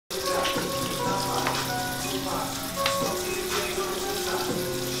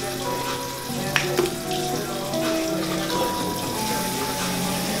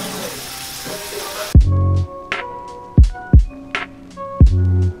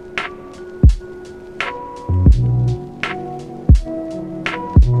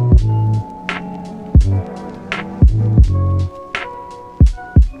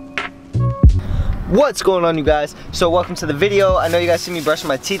What's going on, you guys? So welcome to the video. I know you guys see me brushing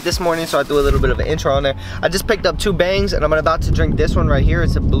my teeth this morning, so I threw a little bit of an intro on there. I just picked up 2 bangs and I'm about to drink this one right here.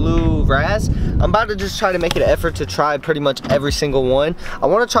 It's a blue raz. I'm about to just try to make it an effort to try pretty much every single one. I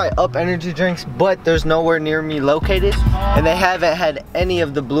want to try Up energy drinks, but there's nowhere near me located and they haven't had any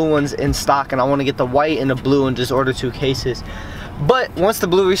of the blue ones in stock, and I want to get the white and the blue and just order 2 cases. But once the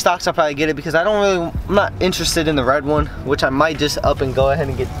blue restocks, I'll probably get it because I'm not interested in the red one, which I might just up and go ahead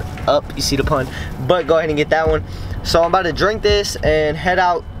and get up, you see the pun, but go ahead and get that one. So I'm about to drink this and head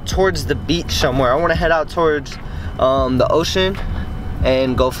out towards the beach somewhere. I want to head out towards the ocean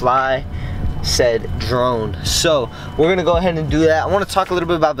and go fly said drone. So we're gonna go ahead and do that. I want to talk a little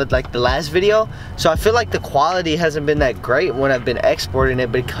bit about the last video. So I feel like the quality hasn't been that great when I've been exporting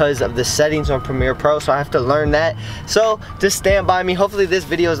it because of the settings on Premiere Pro, so I have to learn that. So just stand by me. Hopefully this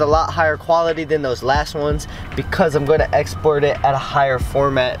video is a lot higher quality than those last ones because I'm going to export it at a higher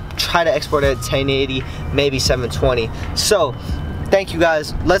format. Try to export it at 1080, maybe 720. So thank you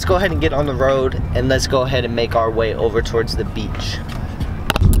guys. Let's go ahead and get on the road and let's go ahead and make our way over towards the beach.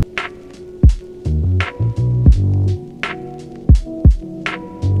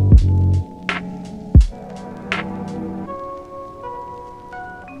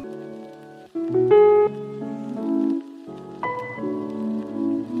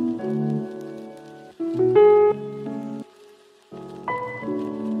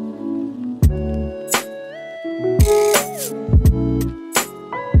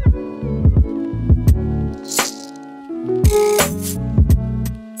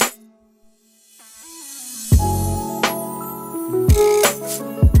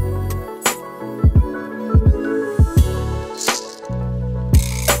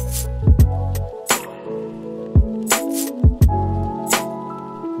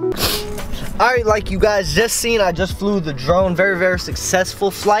 Alright, like you guys just seen, I just flew the drone. Very successful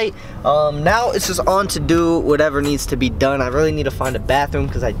flight. Now it's just on to do whatever needs to be done. I really need to find a bathroom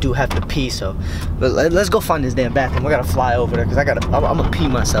because I do have to pee. So but let's go find this damn bathroom. We gotta fly over there because I'm gonna pee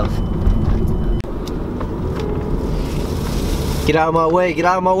myself. Get out of my way, get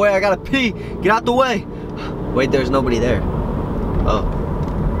out of my way, I gotta pee. Get out the way. Wait, there's nobody there.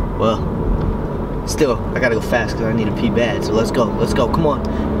 Oh, well, still, I gotta go fast because I need to pee bad. So let's go, come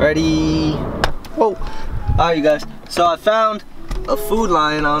on. Ready? Whoa. Alright, you guys, so I found a food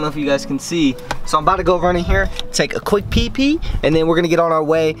line. I don't know if you guys can see. So I'm about to go run in here, take a quick pee, and then we're gonna get on our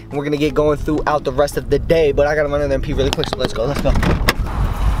way and we're gonna get going throughout the rest of the day. But I gotta run in there and pee really quick, so let's go.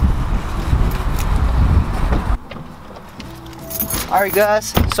 Alright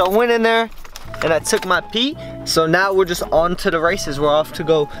guys, so I went in there and I took my pee. So now we're just on to the races. We're off to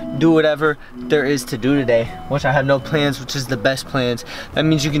go do whatever there is to do today, which I have no plans, which is the best plans. That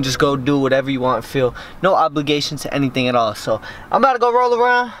means you can just go do whatever you want and feel no obligation to anything at all. So I'm about to go roll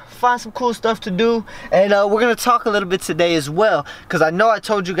around, find some cool stuff to do, and we're gonna talk a little bit today as well, because I know I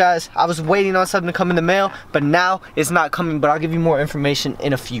told you guys I was waiting on something to come in the mail, but now it's not coming, but I'll give you more information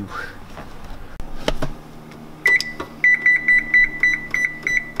in a few.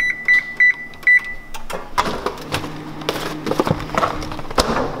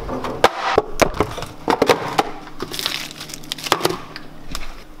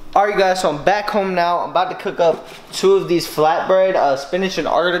 Alright guys, so I'm back home now. I'm about to cook up 2 of these flatbread spinach and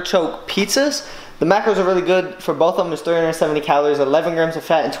artichoke pizzas. The macros are really good for both of them. It's 370 calories, 11 grams of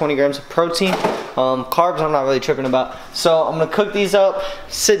fat, and 20 grams of protein. Carbs I'm not really tripping about. So I'm gonna cook these up,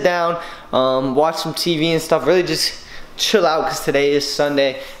 sit down, watch some TV and stuff, really just chill out because today is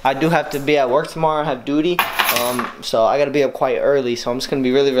Sunday. I do have to be at work tomorrow, I have duty. So I gotta be up quite early, so I'm just gonna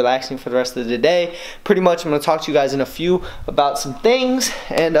be really relaxing for the rest of the day. Pretty much I'm gonna talk to you guys in a few about some things,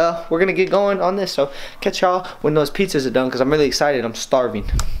 and we're gonna get going on this. So catch y'all when those pizzas are done because I'm really excited. I'm starving.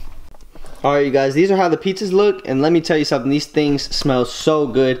 Alright you guys, these are how the pizzas look, and let me tell you something, these things smell so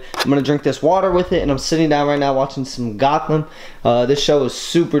good. I'm gonna drink this water with it, and I'm sitting down right now watching some Gotham. This show is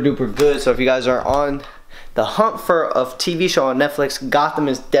super duper good, so if you guys are on the hunt for a TV show on Netflix, Gotham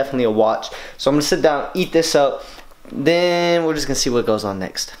is definitely a watch. So I'm gonna sit down, eat this up, then we're just gonna see what goes on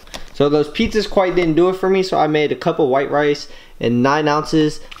next. So those pizzas quite didn't do it for me, so I made a cup of white rice and 9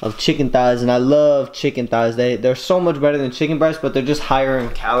 ounces of chicken thighs, and I love chicken thighs. They're so much better than chicken breasts, but they're just higher in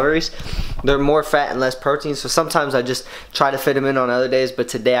calories. They're more fat and less protein, so sometimes I just try to fit them in on other days, but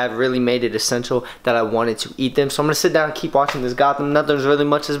today I really made it essential that I wanted to eat them. So I'm gonna sit down and keep watching this Gotham. Nothing's really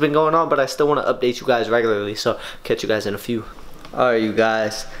much has been going on, but I still wanna update you guys regularly, so catch you guys in a few. Alright you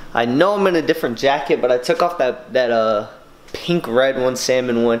guys, I know I'm in a different jacket, but I took off that pink red one,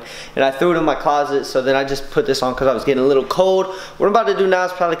 salmon one, and I threw it in my closet. So then I just put this on because I was getting a little cold. What I'm about to do now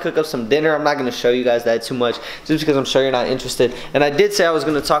is probably cook up some dinner. I'm not going to show you guys that too much just because I'm sure you're not interested. And I did say I was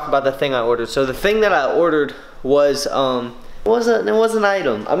going to talk about the thing I ordered. So the thing that I ordered was it was an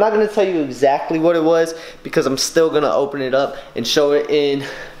item. I'm not going to tell you exactly what it was because I'm still going to open it up and show it in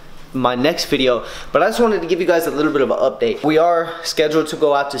my next video, but I just wanted to give you guys a little bit of an update. We are scheduled to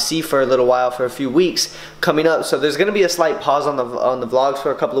go out to sea for a little while, for a few weeks coming up, so there's gonna be a slight pause on the vlogs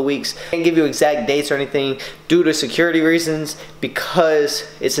for a couple of weeks. I can't give you exact dates or anything due to security reasons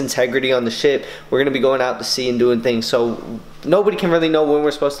because it's integrity on the ship. We're gonna be going out to sea and doing things, so nobody can really know when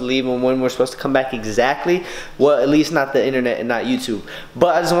we're supposed to leave and when we're supposed to come back exactly. Well, at least not the internet and not YouTube.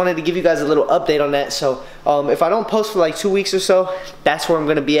 But I just wanted to give you guys a little update on that. So if I don't post for like 2 weeks or so, that's where I'm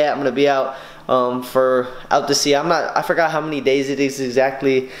gonna be at. I'm gonna be out for out to sea. I forgot how many days it is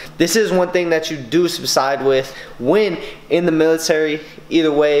exactly. This is one thing that you do subside with when in the military.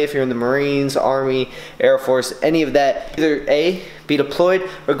 Either way, if you're in the Marines, Army, Air Force, any of that, either A, be deployed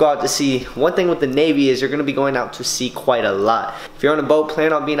or go out to sea. One thing with the Navy is you're going to be going out to sea quite a lot. If you're on a boat,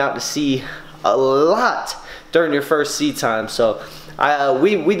 plan on being out to sea a lot during your first sea time. So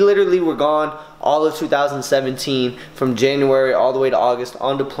we literally were gone all of 2017 from January all the way to August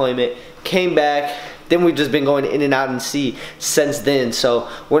on deployment. Came back, then we've just been going in and out in sea since then. So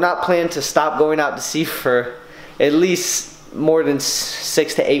we're not planning to stop going out to sea for at least more than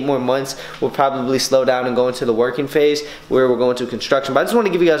 6 to 8 more months. We'll probably slow down and go into the working phase where we're going to construction. But I just want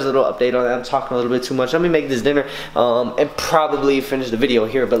to give you guys a little update on that. I'm talking a little bit too much. Let me make this dinner and probably finish the video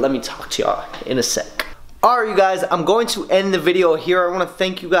here, but let me talk to y'all in a sec. Alright you guys, I'm going to end the video here. I want to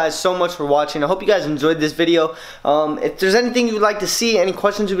thank you guys so much for watching. I hope you guys enjoyed this video. If there's anything you would like to see, any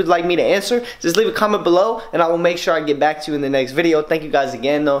questions you would like me to answer, just leave a comment below and I will make sure I get back to you in the next video. Thank you guys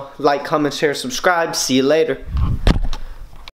again though. Like, comment, share, subscribe. See you later.